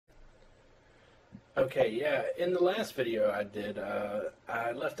Okay, yeah. In the last video I did,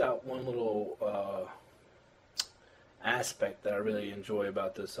 I left out one little aspect that I really enjoy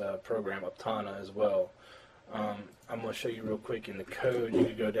about this program, Aptana, as well. I'm going to show you real quick in the code. You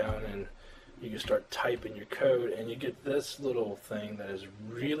can go down and you can start typing your code, and you get this little thing that is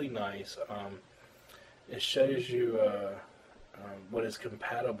really nice. It shows you what it's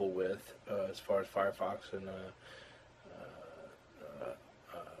compatible with as far as Firefox and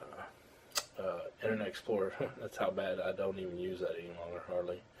Internet Explorer. That's how bad I don't even use that any longer,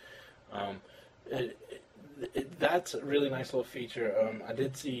 hardly. Um, that's a really nice little feature. I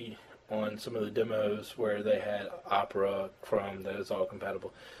did see on some of the demos where they had Opera, Chrome, that is all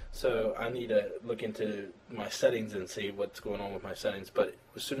compatible. So I need to look into my settings and see what's going on with my settings. But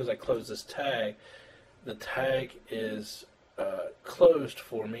as soon as I close this tag, the tag is closed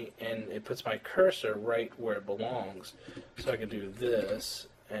for me, and it puts my cursor right where it belongs. So I can do this,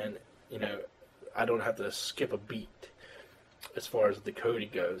 and I don't have to skip a beat as far as the coding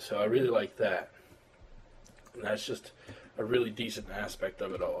goes. So I really like that. And that's just a really decent aspect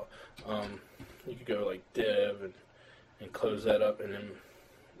of it all. You could go like div and close that up, and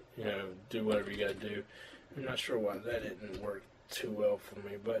then do whatever you got to do. I'm not sure why that didn't work too well for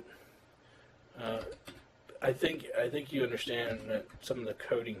me, but I think you understand that some of the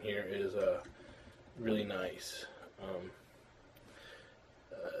coding here is really nice.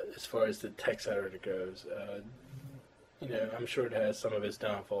 As far as the text editor goes, I'm sure it has some of its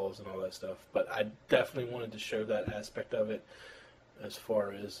downfalls and all that stuff, but I definitely wanted to show that aspect of it. As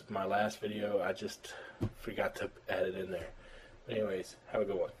far as my last video, I just forgot to add it in there. But anyways, have a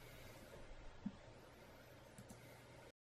good one.